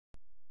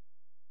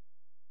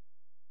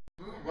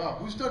Wow,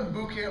 who's done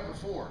boot camp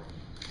before?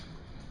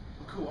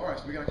 Well, cool, all right,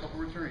 so we got a couple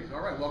returnees.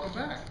 All right, welcome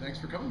back. Thanks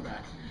for coming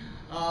back.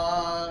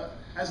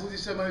 As Lindsay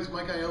said, my name is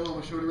Mike Aiello.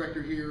 I'm a show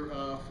director here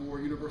for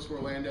Universal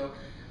Orlando,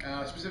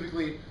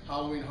 specifically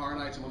Halloween Horror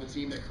Nights. I'm on the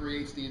team that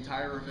creates the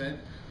entire event.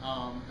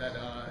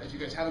 If you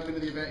guys haven't been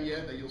to the event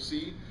yet, that you'll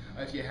see.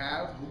 If you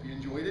have, hope you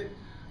enjoyed it.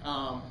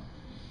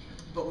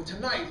 But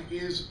tonight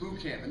is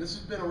boot camp, and this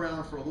has been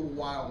around for a little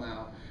while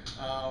now.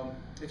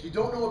 If you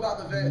don't know about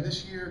the event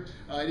this year,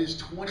 it is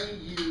 20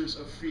 years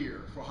of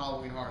fear for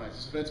Halloween Horror Nights.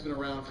 This event's been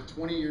around for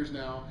 20 years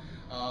now.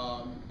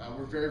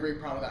 We're very, very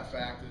proud of that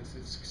fact.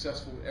 It's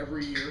successful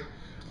every year.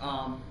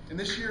 And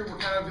this year we're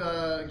kind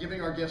of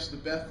giving our guests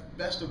the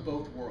best of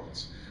both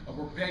worlds.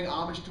 We're paying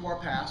homage to our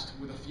past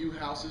with a few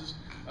houses,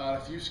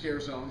 a few scare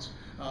zones,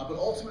 but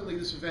ultimately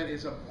this event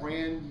is a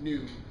brand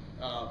new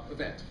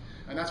event.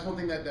 And that's one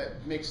thing that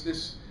makes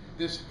this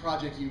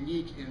project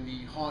unique in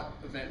the haunt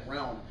event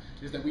realm,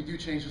 is that we do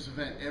change this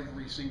event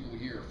every single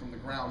year from the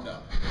ground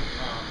up.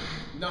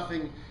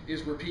 Nothing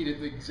is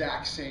repeated the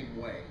exact same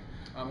way.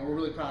 We're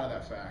really proud of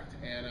that fact.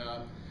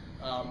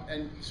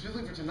 And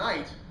specifically for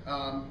tonight,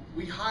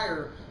 we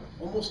hire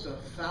almost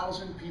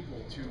 1,000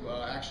 people to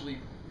actually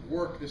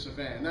work this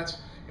event. And that's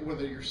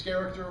whether you're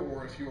Scareactor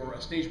or if you're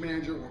a stage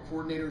manager or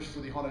coordinators for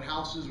the haunted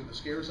houses or the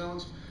scare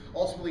zones.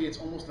 Ultimately, it's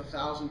almost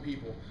 1,000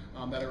 people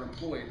that are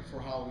employed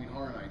for Halloween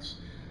Horror Nights.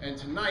 And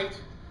tonight,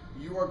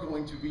 you are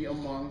going to be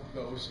among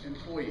those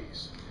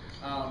employees.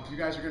 You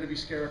guys are going to be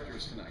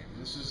Scareactors tonight.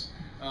 And this is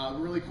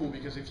really cool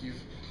because if you've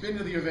been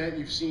to the event,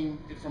 you've seen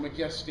it from a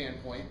guest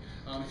standpoint.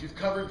 If you've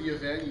covered the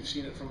event, you've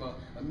seen it from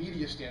a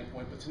media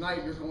standpoint. But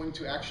tonight, you're going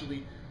to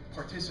actually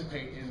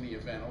participate in the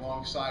event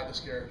alongside the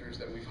Scareactors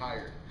that we've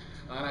hired.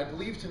 And I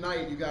believe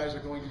tonight you guys are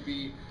going to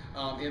be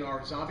in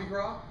our zombie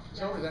gras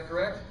zone, is that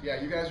correct?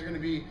 Yeah, you guys are going to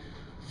be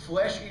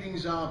flesh-eating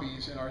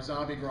zombies in our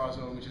zombie gras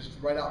zone, which is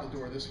right out the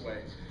door this way.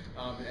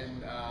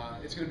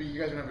 It's going to be, you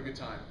guys are going to have a good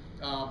time.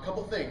 A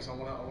couple things I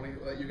want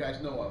to let you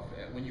guys know of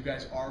when you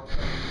guys are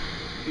playing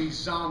these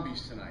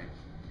zombies tonight.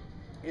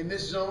 In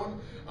this zone,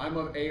 I'm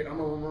a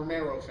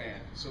Romero fan,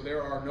 so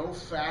there are no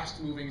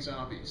fast-moving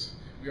zombies.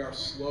 We are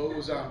slow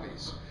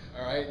zombies.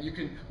 All right, you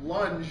can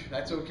lunge,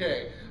 that's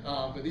okay,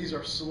 but these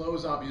are slow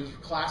zombies. These are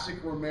classic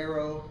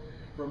Romero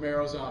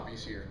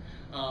zombies here,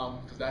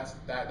 because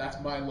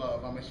that's my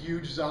love. I'm a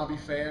huge zombie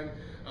fan.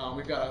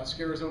 We've got a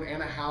scare zone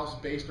and a house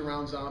based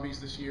around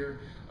zombies this year.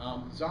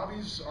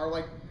 Zombies are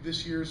like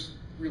this year's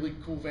really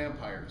cool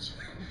vampires.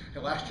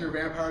 Last year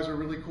vampires were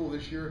really cool.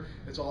 This year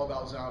it's all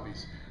about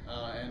zombies,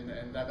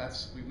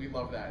 we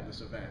love that in this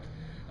event.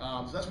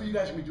 So that's what you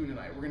guys are going to be doing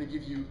tonight. We're going to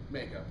give you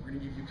makeup. We're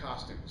going to give you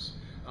costumes.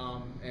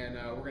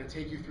 We're going to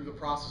take you through the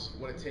process of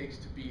what it takes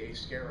to be a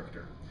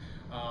Scareactor.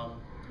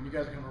 And you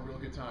guys are having a real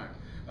good time.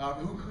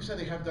 Who said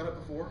they have done it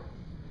before?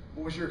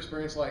 What was your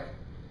experience like?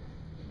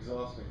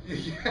 Exhausting.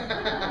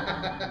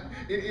 Yeah.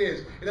 It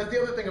is. And that's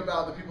the other thing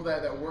about the people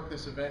that work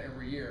this event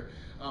every year.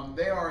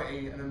 They are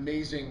an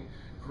amazing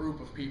group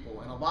of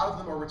people, and a lot of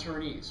them are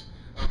returnees.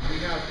 We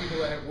have people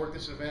that have worked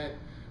this event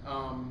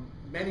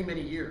many,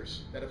 many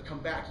years, that have come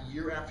back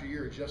year after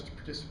year just to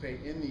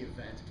participate in the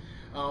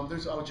event.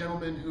 There's a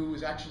gentleman who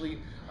is actually,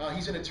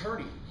 he's an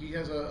attorney. He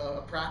has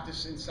a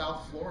practice in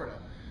South Florida.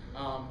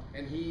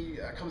 And he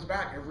comes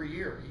back every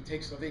year. He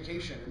takes a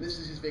vacation, and this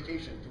is his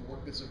vacation, to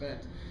work this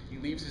event. He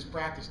leaves his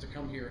practice to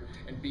come here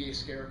and be a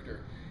Scareactor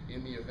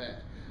in the event.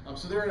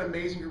 So they're an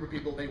amazing group of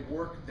people. They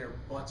work their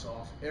butts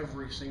off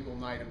every single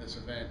night of this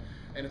event,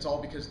 and it's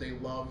all because they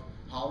love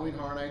Halloween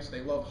Horror Nights.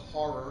 They love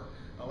horror,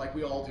 like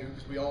we all do,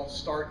 because we all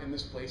start in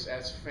this place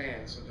as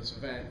fans of this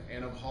event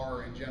and of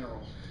horror in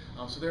general.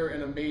 So they're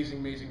an amazing,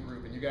 amazing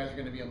group, and you guys are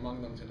going to be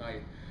among them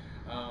tonight.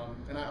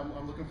 And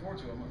I'm looking forward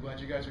to it. I'm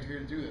glad you guys are here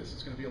to do this.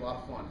 It's going to be a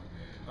lot of fun.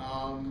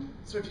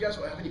 So if you guys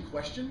have any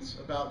questions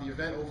about the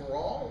event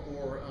overall,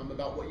 or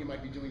about what you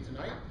might be doing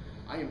tonight,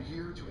 I am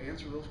here to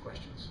answer those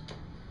questions.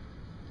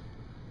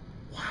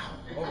 Wow,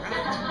 all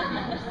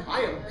right.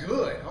 I am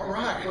good, all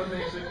right. What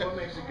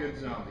makes a good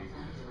zombie?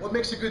 What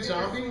makes a good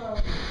zombie?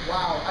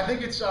 Wow, I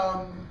think it's,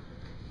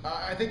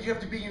 I think you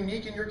have to be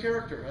unique in your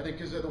character. I think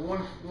because the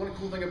one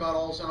cool thing about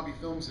all zombie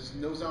films is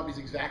no zombie's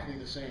exactly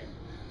the same.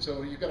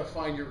 So you've got to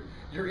find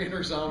your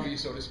inner zombie,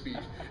 so to speak.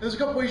 And there's a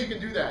couple ways you can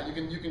do that.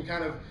 You can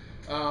kind of,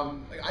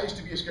 I used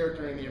to be a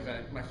Scareactor in the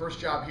event. My first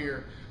job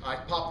here, I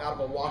popped out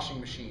of a washing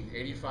machine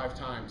 85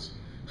 times,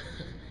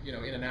 in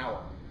an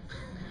hour.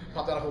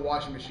 Popped out of a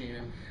washing machine.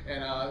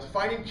 And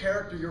finding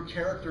your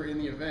character in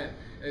the event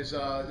is,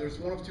 there's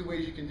one of two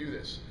ways you can do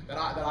this that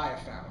I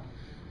have found.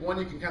 One,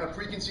 you can kind of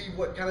preconceive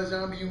what kind of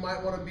zombie you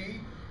might want to be,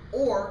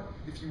 or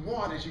if you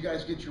want, as you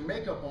guys get your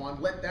makeup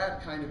on, let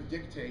that kind of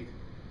dictate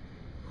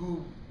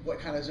what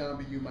kind of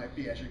zombie you might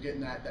be as you're getting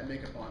that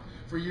makeup on.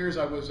 For years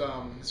I was,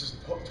 this is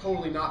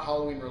totally not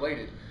Halloween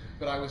related,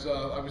 but I was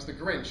the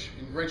Grinch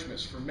in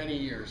Grinchmas for many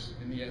years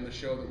in the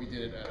show that we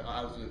did at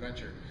Islands of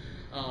Adventure.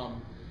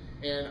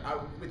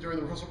 During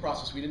the rehearsal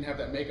process, we didn't have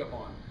that makeup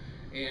on.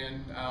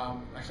 And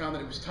I found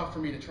that it was tough for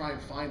me to try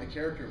and find the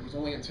character. It was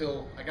only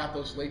until I got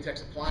those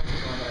latex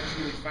appliances on that I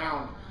truly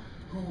found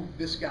who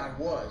this guy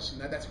was,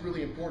 and that's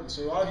really important.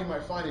 So a lot of you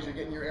might find as you're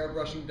getting your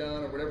airbrushing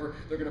done or whatever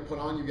they're going to put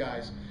on you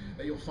guys,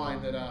 that you'll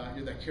find that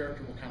that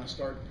character will kind of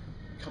start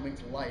coming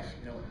to life,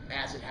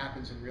 as it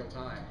happens in real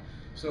time.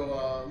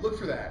 So look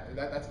for that.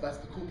 That's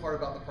the cool part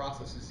about the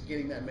process, is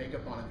getting that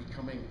makeup on and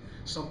becoming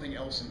something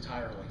else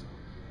entirely.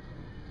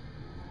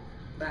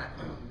 Matt.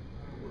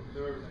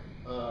 There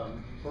are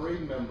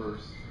parade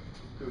members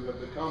who have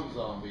become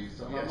zombies.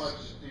 So how Yes.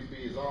 much do you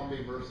be a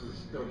zombie versus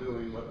still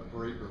doing what a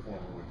parade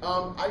performer would do?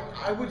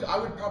 I would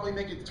probably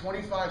make it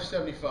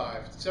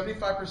 25-75.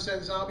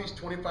 75% zombies,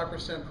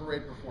 25%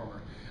 parade performer.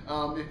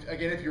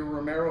 If you're a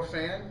Romero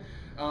fan,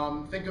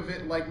 think of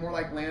it more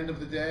like Land of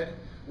the Dead,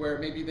 where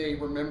maybe they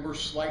remember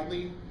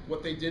slightly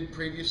what they did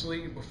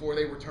previously before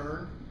they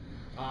return.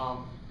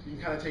 You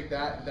can kind of take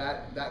that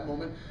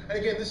moment. And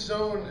again, this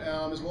zone,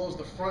 as well as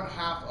the front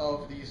half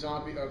of the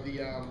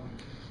Zombie-Geddon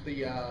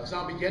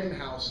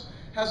house,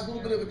 has a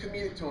little bit of a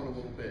comedic tone, a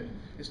little bit,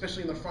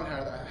 especially in the front half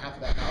of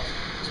that house,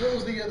 as well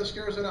as the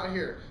scare zone out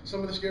here.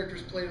 Some of the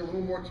characters played a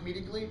little more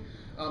comedically.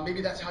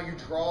 Maybe that's how you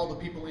draw the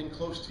people in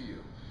close to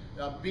you.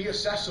 Be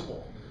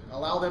accessible.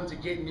 Allow them to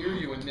get near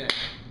you, and then,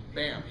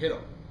 bam, hit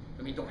them.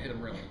 I mean, don't hit them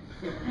really.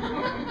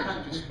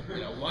 Just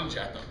lunge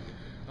at them.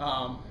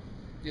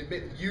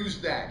 Use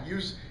that.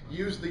 Use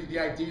the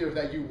idea of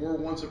that you were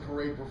once a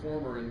parade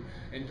performer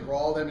and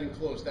draw them in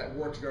close. That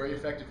works very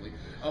effectively.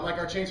 Like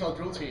our chainsaw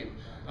drill team,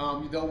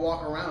 they'll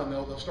walk around and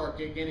they'll start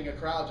gaining a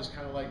crowd, just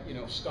kind of like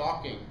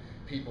stalking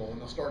people, and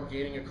they'll start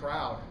gaining a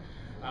crowd.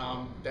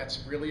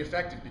 That's really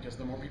effective, because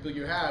the more people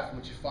you have,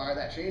 once you fire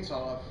that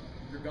chainsaw up,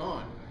 you're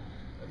gone.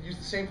 Use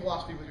the same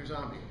philosophy with your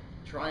zombie.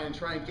 Try and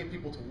get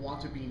people to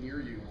want to be near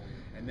you,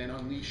 and then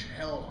unleash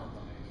hell on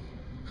them.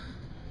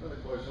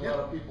 Another question. A lot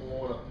of people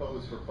want to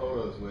pose for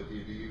photos with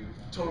you. Do you?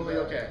 Totally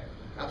okay.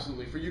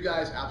 Absolutely. For you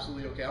guys,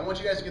 absolutely okay. I want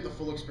you guys to get the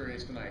full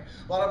experience tonight.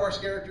 A lot of our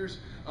Scareactors,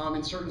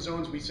 in certain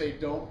zones, we say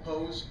don't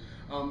pose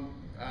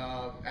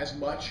as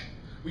much.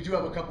 We do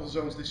have a couple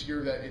zones this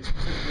year that it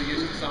specifically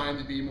is designed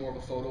to be more of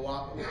a photo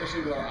op,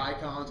 especially with our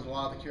icons and a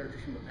lot of the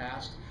characters from the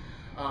past.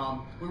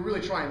 We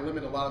really try and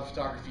limit a lot of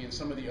photography in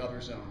some of the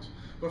other zones.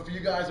 But for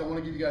you guys, I want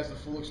to give you guys the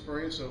full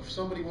experience. So if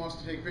somebody wants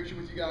to take a picture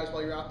with you guys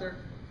while you're out there,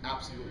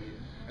 absolutely.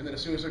 And then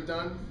as soon as they're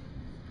done,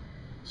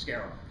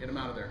 scare them. Get them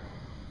out of there.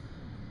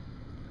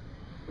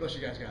 What else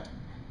you guys got?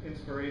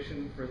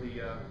 Inspiration for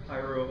the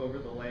pyro over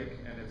the lake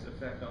and its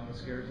effect on the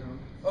scare zone.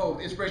 Oh,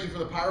 inspiration for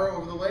the pyro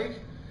over the lake?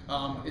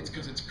 It's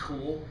because it's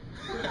cool.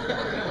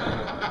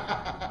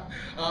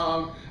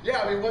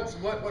 Yeah, I mean,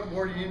 what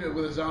more do you need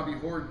with a zombie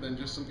horde than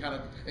just some kind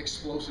of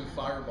explosive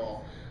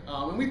fireball?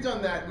 And we've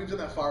done that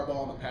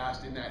fireball in the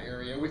past in that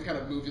area. We've kind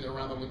of moved it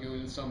around the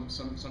lagoon some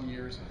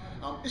years.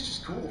 It's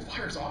just cool.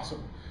 Fire's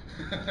awesome.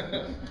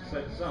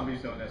 But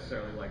zombies don't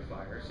necessarily like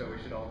fire, so we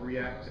should all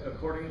react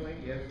accordingly.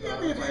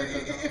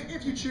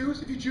 If you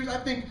choose, I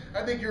think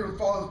you're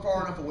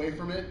far enough away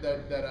from it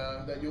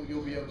that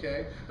you'll be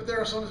okay. But there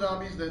are some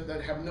zombies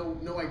that have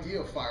no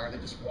idea of fire. They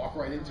just walk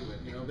right into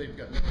it. They've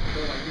got no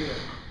idea.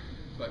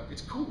 But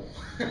it's cool.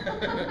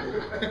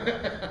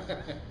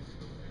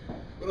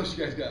 What else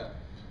you guys got?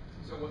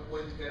 So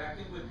when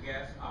interacting with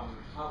guests, how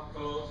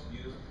close do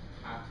you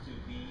have to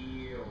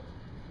be?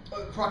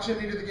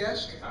 Proximity to the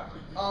guest?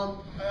 Exactly.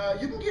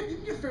 You can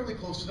get fairly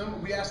close to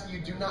them. We ask that you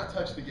do not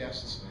touch the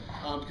guests,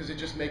 because it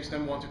just makes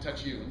them want to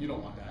touch you, and you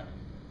don't want that.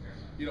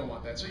 You don't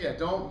want that. So yeah,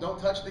 don't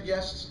touch the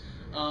guests.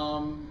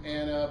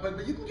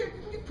 But you can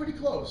get pretty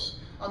close.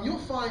 You'll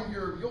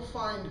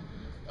find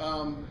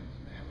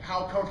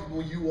how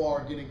comfortable you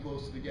are getting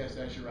close to the guests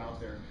as you're out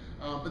there.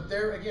 But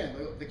there again,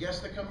 the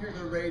guests that come here,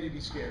 they're ready to be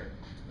scared.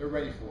 They're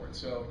ready for it.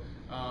 So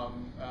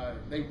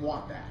they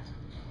want that.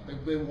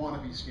 They want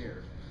to be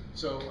scared.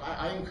 So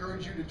I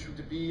encourage you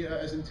to be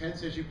as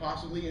intense as you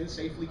possibly and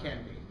safely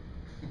can be.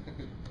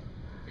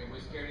 Can we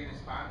scare you in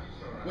Spanish?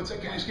 Or What's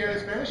that? Can you scare in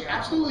Spanish?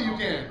 Absolutely you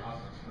can.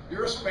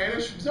 You're a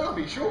Spanish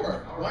zombie,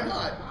 sure. Why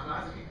not? I'm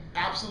asking.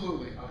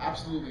 Absolutely,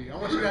 absolutely. I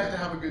want you guys to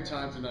have a good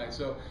time tonight.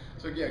 So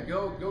yeah,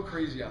 go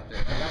crazy out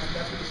there.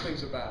 That's what this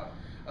thing's about.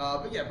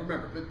 But yeah,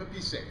 remember, but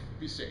be safe.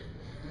 Be safe.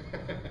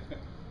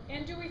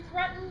 And do we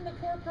threaten the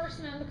poor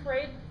person on the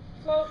parade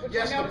float? Which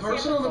Yes, I the notice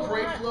person on the happens a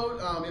parade lot?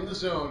 float in the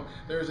zone,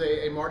 there's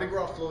a Mardi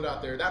Gras float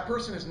out there. That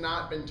person has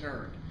not been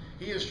turned.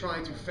 He is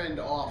trying to fend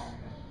off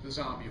the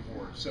zombie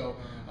horde. So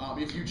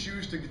if you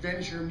choose to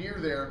venture near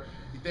there,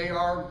 they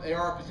are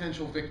a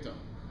potential victim.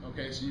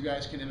 Okay, so you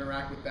guys can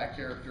interact with that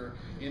character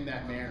in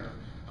that manner.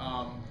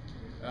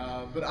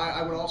 But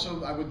I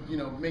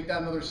would make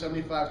that another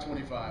 75-25,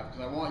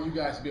 because I want you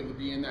guys to be able to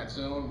be in that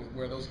zone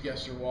where those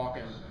guests are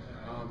walking,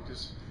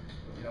 because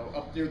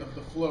up near the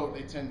float,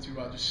 they tend to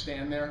just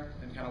stand there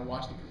and kind of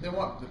watch they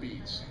want the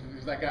beads,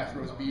 because that guy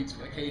throws beads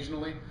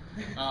occasionally.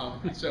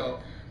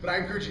 But I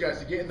encourage you guys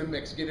to get in the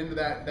mix, get into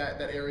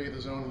that area of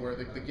the zone where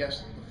the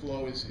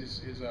flow is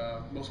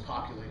most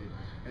populated,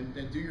 and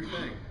do your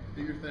thing.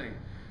 Do your thing.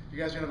 You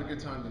guys are gonna have a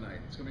good time tonight.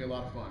 It's gonna be a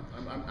lot of fun.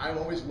 I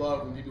always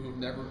love when people who've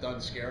never done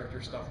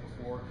Scareactor stuff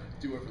before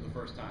do it for the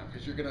first time,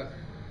 because you're gonna.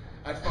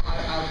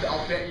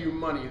 I'll bet you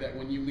money that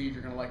when you leave,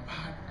 you're gonna like,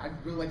 wow, I'd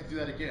really like to do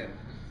that again.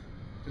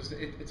 Because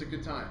it's a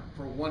good time.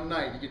 For one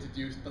night, you get to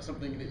do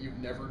something that you've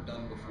never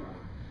done before.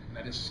 And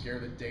that is scare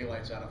the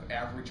daylights out of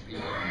average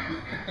people.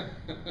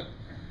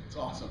 It's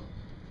awesome.